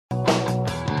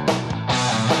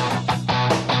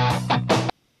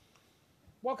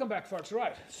Welcome back, folks.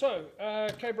 Right, so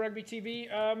Cape Rugby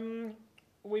TV.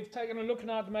 We've taken a look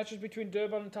now at the matches between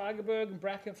Durbel and Tygerberg and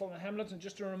Brackenfell and Hamilton.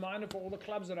 Just a reminder for all the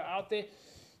clubs that are out there,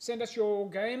 send us your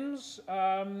games,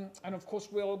 and of course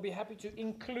we'll be happy to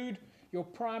include your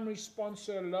primary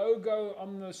sponsor logo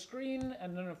on the screen,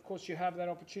 and then of course you have that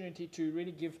opportunity to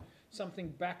really give something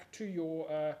back to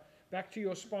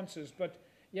your sponsors. But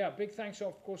yeah, big thanks,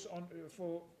 of course,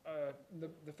 for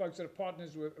the folks that are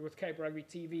partners with Cape Rugby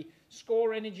TV.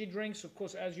 Score energy drinks, of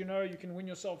course, as you know, you can win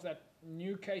yourself that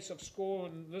new case of Score.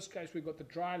 In this case, we've got the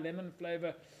dry lemon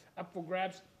flavor up for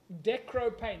grabs.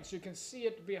 Decro paints, you can see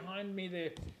it behind me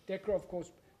there. Decro, of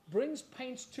course, brings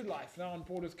paints to life now on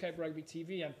board with Cape Rugby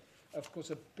TV, and of course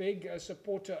a big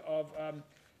supporter of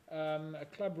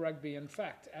club rugby, in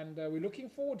fact. And we're looking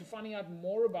forward to finding out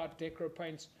more about Decro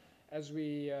paints as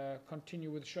we continue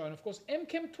with the show. And of course,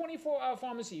 MChem 24-hour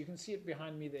pharmacy, you can see it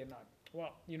behind me there now.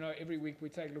 Well, you know, every week we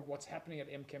take a look at what's happening at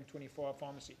MChem 24-hour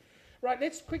pharmacy. Right,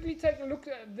 let's quickly take a look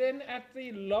then at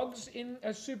the logs in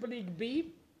Super League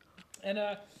B. And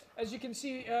as you can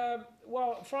see,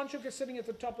 well, Franschhoek is sitting at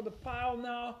the top of the pile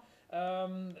now,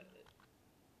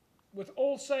 with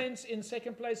All Saints in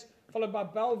second place, followed by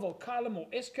Belleville,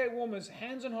 Kylemore, SK Warmers,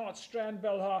 Hands and Hearts, Strand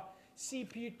Belhar,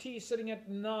 CPUT sitting at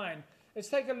 9. Let's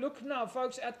take a look now,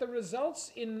 folks, at the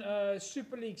results in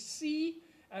Super League C.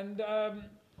 And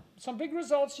some big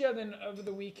results here then over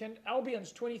the weekend.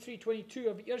 Albion's 23-22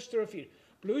 over Eersterivier.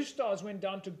 Blue Stars went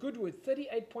down to Goodwood,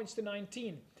 38 points to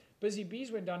 19. Busy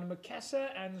Bees went down to Macassar,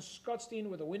 and Scottsdene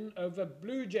with a win over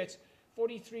Blue Jets,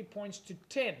 43 points to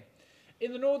 10.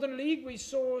 In the Northern League, we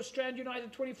saw Strand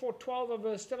United 24-12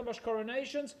 over Stellenbosch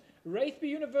Coronations. Wraithby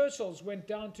Universals went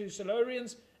down to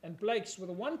Silurians, and Blake's with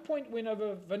a 1-point win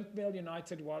over Windmill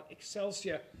United, while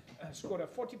Excelsior scored a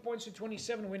 40 points to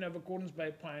 27 win over Gordons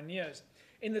Bay Pioneers.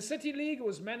 In the City League, it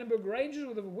was Manenberg Rangers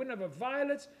with a win over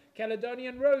Violets,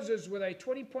 Caledonian Roses with a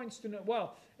 20 points to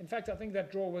well, in fact, I think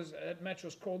that match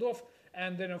was called off,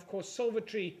 and then of course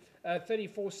Silvertree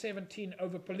 34-17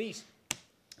 over Police.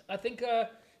 I think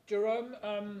Jerome,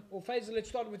 or Faisal, let's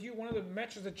start with you. One of the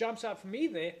matches that jumps out for me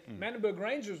there, Manenberg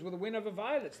Rangers with a win over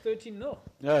Violets, 13-0.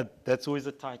 Yeah, that's always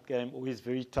a tight game, always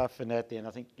very tough in that. And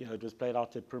I think, you know, it was played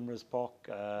out at Primrose Park.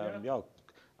 Yeah,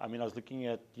 I mean, I was looking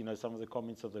at, you know, some of the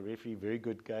comments of the referee, very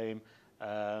good game.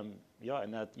 Yeah,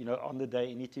 and you know, on the day,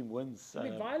 any team wins. I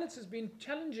mean, Violets has been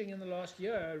challenging in the last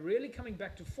year, really coming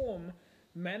back to form.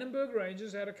 Manenberg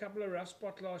Rangers had a couple of rough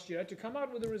spots last year. To come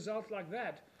out with a result like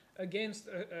that against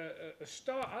a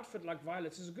star outfit like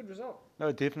Violets is a good result.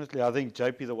 No, definitely. I think,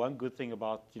 JP, the one good thing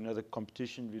about, you know, the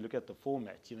competition, if you look at the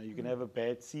format, you know, you can have a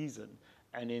bad season,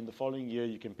 and then the following year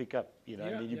you can pick up, you know,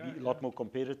 and then you'd be a lot more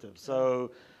competitive.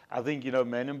 So I think, you know,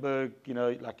 Manenberg, you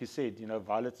know, like you said, you know,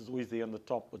 Violets is always there on the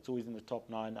top. It's always in the top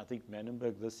 9. I think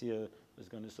Manenberg this year is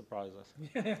going to surprise us.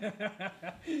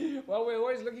 Well, we're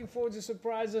always looking forward to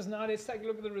surprises. Now let's take a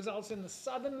look at the results in the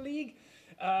Southern League.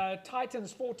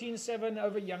 Titans 14-7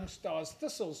 over Young Stars.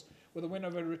 Thistles with a win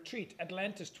over Retreat.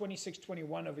 Atlantis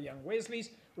 26-21 over Young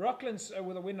Wesleys. Rocklands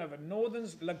with a win over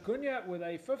Northerns. Lagunia with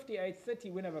a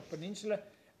 58-30 win over Peninsula.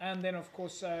 And then, of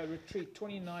course, Retreat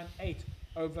 29-8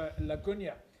 over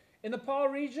Lagunia. In the PAL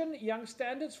region, Young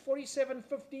Standards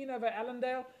 47-15 over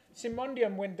Allendale.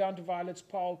 Simondium went down to Violets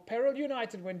PAL. Peril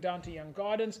United went down to Young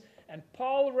Gardens. And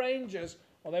PAL Rangers,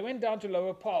 well, they went down to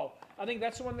Lower PAL. I think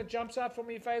that's the one that jumps out for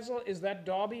me, Faisal, is that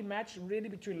derby match really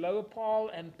between Lower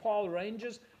PAL and PAL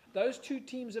Rangers. Those two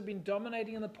teams have been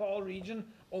dominating in the PAL region,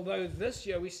 although this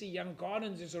year we see Young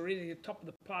Gardens is already at the top of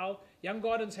the pile. Young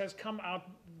Gardens has come out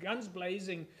guns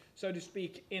blazing, so to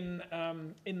speak, in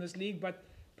this league, but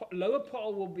Lower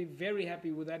PAL will be very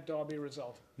happy with that derby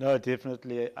result. No,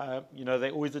 definitely. You know,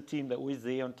 they're always a team that always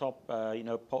there on top, you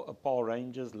know, PAL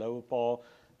Rangers, Lower PAL.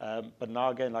 But now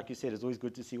again, like you said, it's always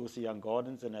good to see also Young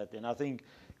Gardens in that. And I think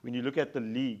when you look at the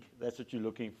league, that's what you're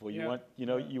looking for. You want, you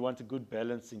know, you want a good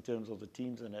balance in terms of the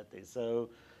teams in that there.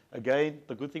 So again,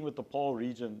 the good thing with the PAL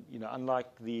region, you know, unlike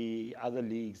the other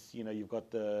leagues, you know, you've got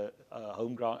the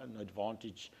home ground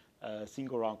advantage.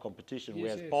 Single round competition,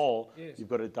 whereas PAL, you've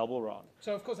got a double round.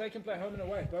 So of course they can play home and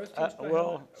away. Both teams play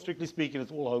well, home. Strictly speaking, it's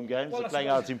all home games. They're playing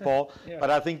out in PAL. But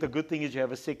I think the good thing is you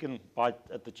have a second bite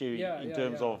at the cherry in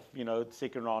terms of, you know,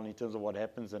 second round in terms of what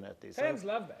happens in that. There. Fans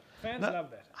love that. Fans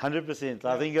love that. 100%.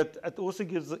 I think it also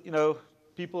gives, you know,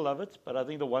 people love it. But I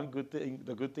think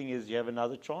the good thing is you have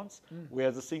another chance.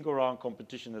 Whereas a single round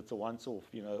competition, it's a once off.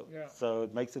 You know, so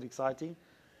it makes it exciting.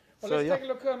 Well, so,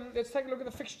 let's take a look at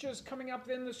the fixtures coming up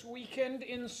then this weekend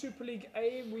in Super League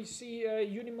A. We see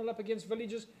Unimill up against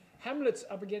Villages, Hamlets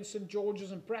up against St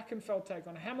George's, and Brackenfell take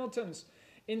on Hamiltons.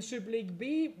 In Super League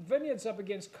B, Vineyards up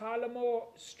against Kylemore,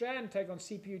 Strand take on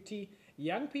CPUT,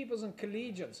 Young Peoples and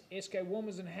Collegians, SK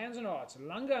Warmers and Hands and Arts,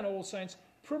 Lunga and All Saints,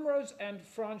 Primrose and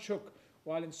Franschhoek.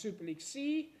 While in Super League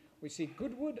C, we see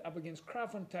Goodwood up against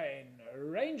Kraaifontein,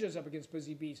 Rangers up against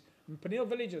Busy Bees, Peniel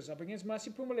Villagers up against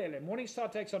Masipumalele,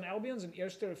 Morningstar takes on Albions and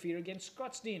Eerste Rivier against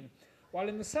Scottsdene. While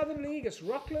in the Southern League, it's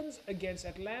Rocklands against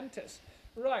Atlantis.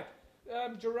 Right,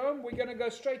 Jerome, we're going to go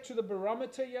straight to the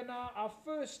barometer here now. Our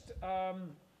first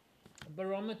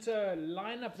barometer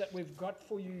lineup that we've got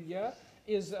for you here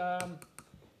is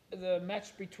the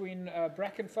match between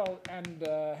Brackenfell and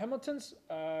Hamiltons.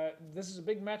 This is a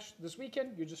big match this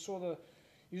weekend. You just saw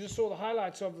the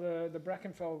highlights of the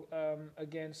Brackenfell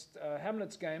against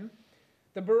Hamlet's game.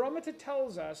 The barometer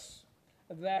tells us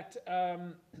that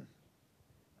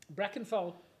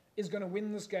Brackenfell is going to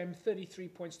win this game 33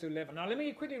 points to 11. Now, let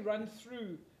me quickly run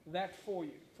through that for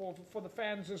you, for the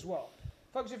fans as well.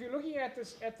 Folks, if you're looking at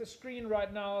this at the screen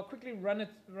right now, I'll quickly run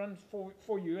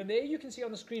for you. And there you can see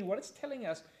on the screen what it's telling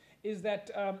us is that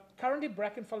currently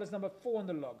Brackenfell is number 4 on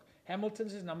the log.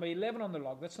 Hamilton's is number 11 on the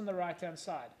log. That's on the right-hand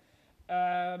side.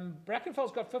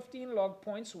 Brackenfell's got 15 log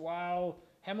points, while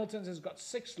Hamilton's has got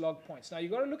 6 log points. Now,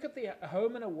 you've got to look at the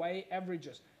home and away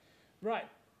averages. Right.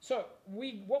 So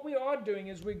what we are doing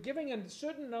is we're giving a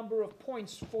certain number of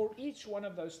points for each one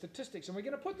of those statistics. And we're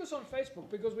going to put this on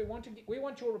Facebook because we want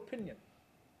your opinion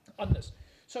on this.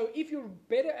 So if you're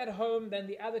better at home than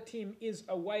the other team is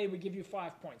away, we give you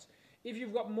 5 points. If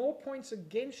you've got more points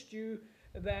against you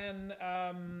than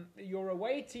your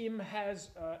away team has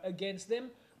against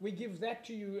them, we give that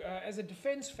to you as a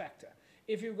defense factor.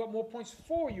 If you've got more points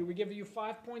for you, we give you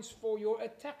 5 points for your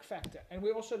attack factor. And we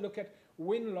also look at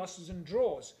win, losses, and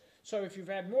draws. So if you've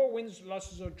had more wins,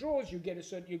 losses, or draws, you get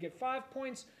 5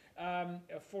 points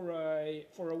for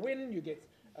a win. You get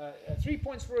 3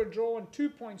 points for a draw and 2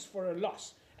 points for a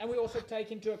loss. And we also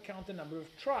take into account the number of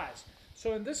tries.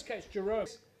 So in this case, Jerome,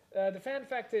 the fan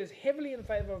factor is heavily in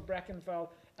favor of Brackenfell,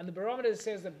 and the barometer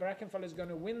says that Brackenfell is going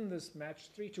to win this match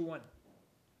 3-1.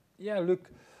 Yeah, look,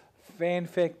 fan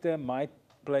factor might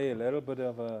play a little bit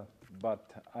of a,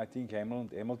 but I think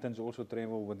Hamilton's also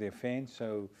travel with their fans,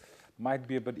 so might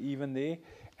be a bit even there.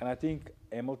 And I think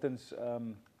Hamilton's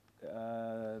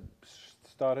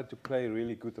started to play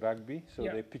really good rugby, so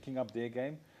they're picking up their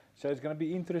game. So it's going to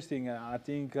be interesting. I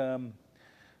think,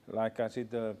 like I said,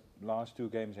 the last 2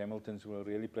 games, Hamilton's were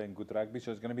really playing good rugby,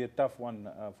 so it's going to be a tough one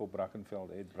for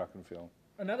Brackenfell at Brackenfell.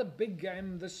 Another big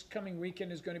game this coming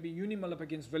weekend is going to be Unimill up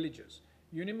against Villagers.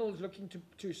 Unimill is looking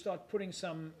to start putting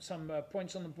some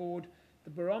points on the board.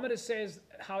 The barometer says,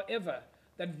 however,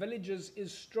 that Villagers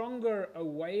is stronger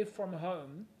away from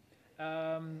home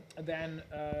than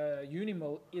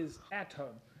Unimill is at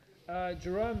home.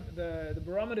 Jerome, the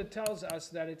barometer tells us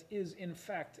that it is in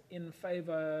fact in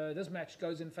favor, this match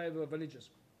goes in favor of Villagers.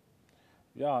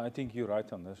 Yeah, I think you're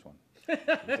right on this one.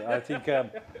 I think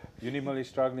Unimill is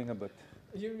struggling a bit.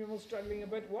 Unimill struggling a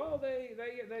bit. Well,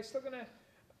 they're still going to...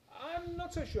 I'm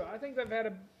not so sure. I think they've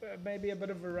had maybe a bit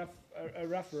of a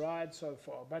rough ride so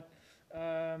far. But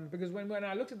because when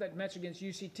I looked at that match against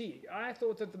UCT, I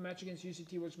thought that the match against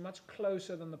UCT was much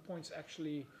closer than the points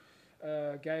actually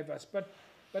gave us. But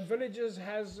Villagers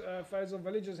has Faisal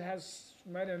Villagers has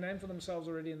made a name for themselves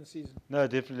already in the season. No,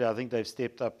 definitely. I think they've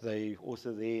stepped up. They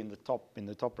also there in the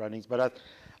top runnings. But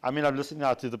I mean, I'm listening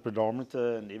now to the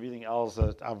pedometer and everything else.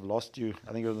 I've lost you.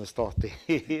 I think it was going to start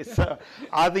there. So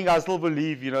I think I still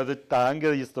believe, that the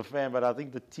hunger is the fan, but I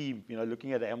think the team,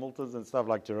 looking at the Hamiltons and stuff,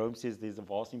 like Jerome says, there's a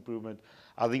vast improvement.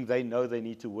 I think they know they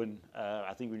need to win.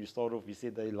 I think when you start off, you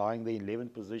said they're lying there in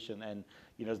 11th position, and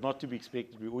it's not to be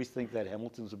expected. We always think that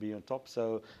Hamiltons will be on top,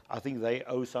 so I think they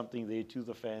owe something there to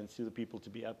the fans, to the people to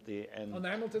be up there. And on the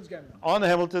Hamiltons game. On the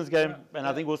Hamiltons game,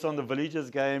 I think also on the Villagers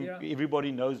game.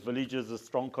 Everybody knows Villagers is a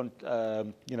strong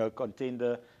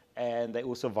contender, and they're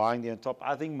also vying there on top.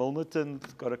 I think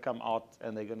Milnerton's got to come out,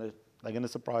 and they're going to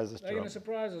surprise us. They're going to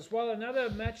surprise us. Well, another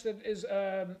match that is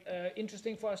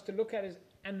interesting for us to look at is,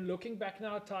 and looking back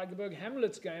now at Tygerberg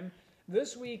Hamlet's game,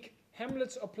 this week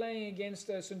Hamlets are playing against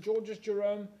St. George's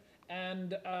Jerome,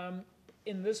 and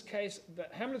in this case, the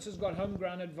Hamlets has got home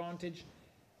ground advantage.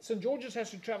 St. George's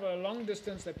has to travel a long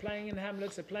distance. They're playing in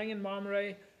Hamlets. They're playing in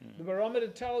Marmaray. The barometer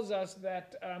tells us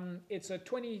that it's a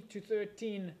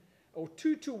 20-13 or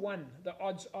 2-1. The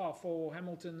odds are for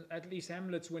Hamilton, at least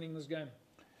Hamlets, winning this game.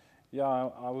 Yeah,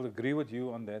 I will agree with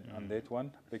you on that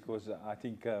one, because I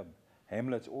think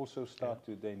Hamlets also start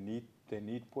to they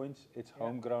need points. It's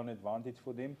home ground advantage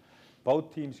for them.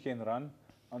 Both teams can run,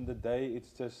 on the day, it's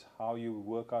just how you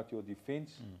work out your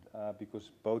defense,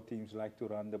 because both teams like to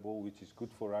run the ball, which is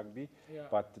good for rugby. Yeah.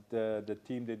 But the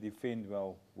team that defend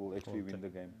well will actually win the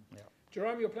game. Yeah.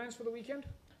 Jerome, your plans for the weekend?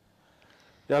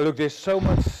 Yeah, look, there's so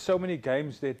many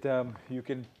games that you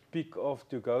can pick off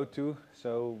to go to.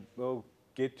 So we'll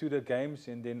get to the games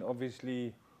and then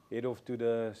obviously head off to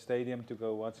the stadium to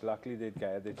go watch. Luckily,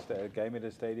 that game at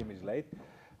the stadium is late.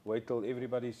 Wait till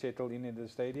everybody settle in the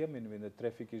stadium, and when the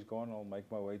traffic is gone, I'll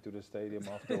make my way to the stadium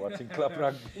after watching club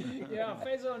rugby. Yeah,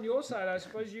 Faisal, on your side, I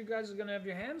suppose you guys are going to have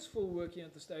your hands full working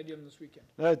at the stadium this weekend.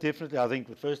 No, definitely. I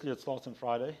think firstly it starts on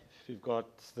Friday. We've got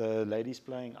the ladies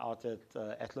playing out at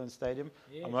Athlone Stadium.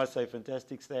 Yes. I must say,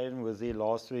 fantastic stadium. Was there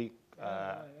last week.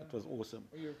 Yeah. It was awesome.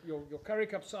 Your Curry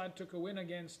Cup side took a win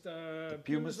against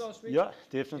Pumas last week. Yeah,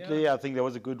 definitely. Yeah. I think that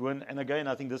was a good win. And again,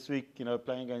 I think this week,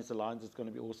 playing against the Lions, it's going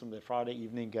to be awesome. The Friday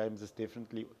evening games is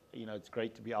definitely, it's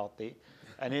great to be out there.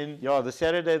 And then, the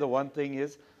Saturday, the one thing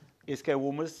is, SK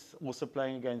Warmers also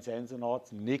playing against Hands and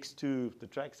Hearts next to the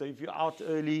track. So if you're out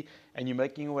early and you're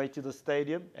making your way to the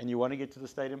stadium and you want to get to the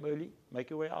stadium early, make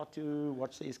your way out to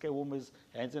watch the SK Warmers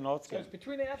Hands and Hearts So game. it's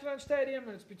between the Athlone Stadium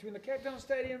and it's between the Cape Town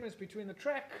Stadium, it's between the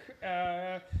track,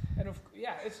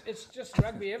 it's just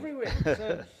rugby everywhere.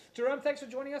 So, Jerome, thanks for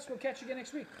joining us. We'll catch you again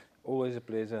next week. Always a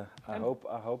pleasure. I hope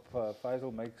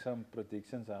Faisal makes some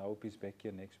predictions. I hope he's back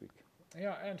here next week.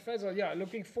 Yeah, and Faisal,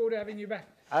 looking forward to having you back.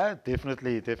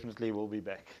 Definitely will be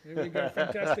back. There we go,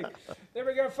 fantastic. There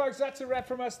we go, folks. That's a wrap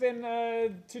from us then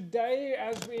today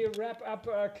as we wrap up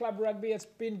Club Rugby. It's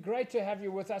been great to have you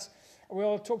with us.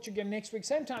 We'll talk to you again next week,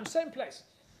 same time, same place.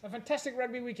 A fantastic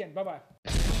rugby weekend. Bye-bye.